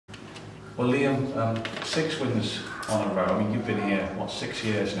Well, Liam, 6 wins on a row. I mean, you've been here, what, 6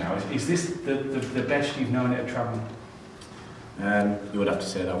 years now. Is this the best you've known it at Tranmere? You would have to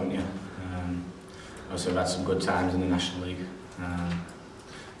say that, wouldn't you? Obviously, we've had some good times in the National League,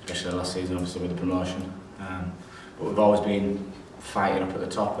 especially last season, obviously with the promotion. But we've always been fighting up at the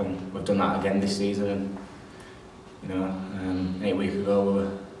top, and we've done that again this season. And you know, 8 weeks ago we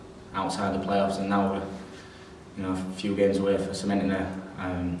were outside the playoffs, and now we're, you know, a few games away for cementing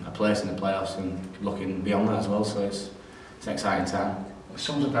a place in the playoffs and looking beyond that as well. So it's an exciting time. It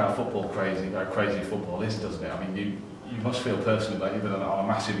sums up how football crazy football is, doesn't it? I mean, you must feel personally that you've been on a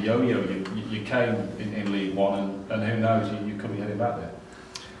massive yo-yo. You came in League One, and who knows, you could be heading back there.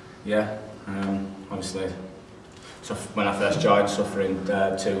 Yeah, obviously. So when I first joined, suffering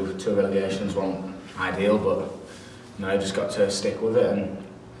two relegations wasn't ideal, but you know, I just got to stick with it, and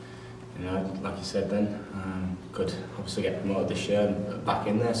you know, like you said, then could obviously get promoted this year and back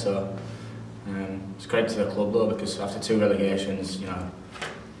in there. So it's great to the club though, because after 2 relegations, you know,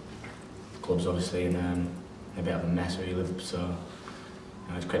 the club's obviously in a bit of a mess where you live. So you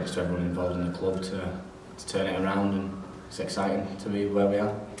know, it's credit to everyone involved in the club to turn it around, and it's exciting to be where we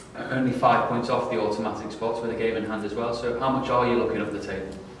are. Only 5 points off the automatic spots with a game in hand as well. So how much are you looking up the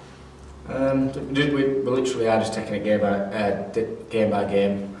table? We literally are just taking it game by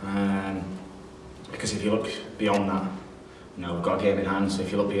game, because if you look beyond that, you know, we've got a game in hand. So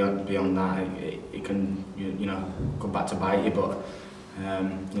if you look beyond that, it can you know, come back to bite you. But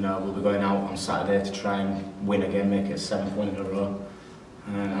you know, we'll be going out on Saturday to try and win again, make it 7th win in a row.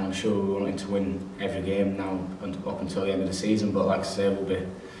 And I'm sure we're wanting to win every game now up until the end of the season. But like I say, we'll be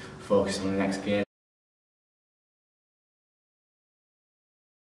focused on the next game.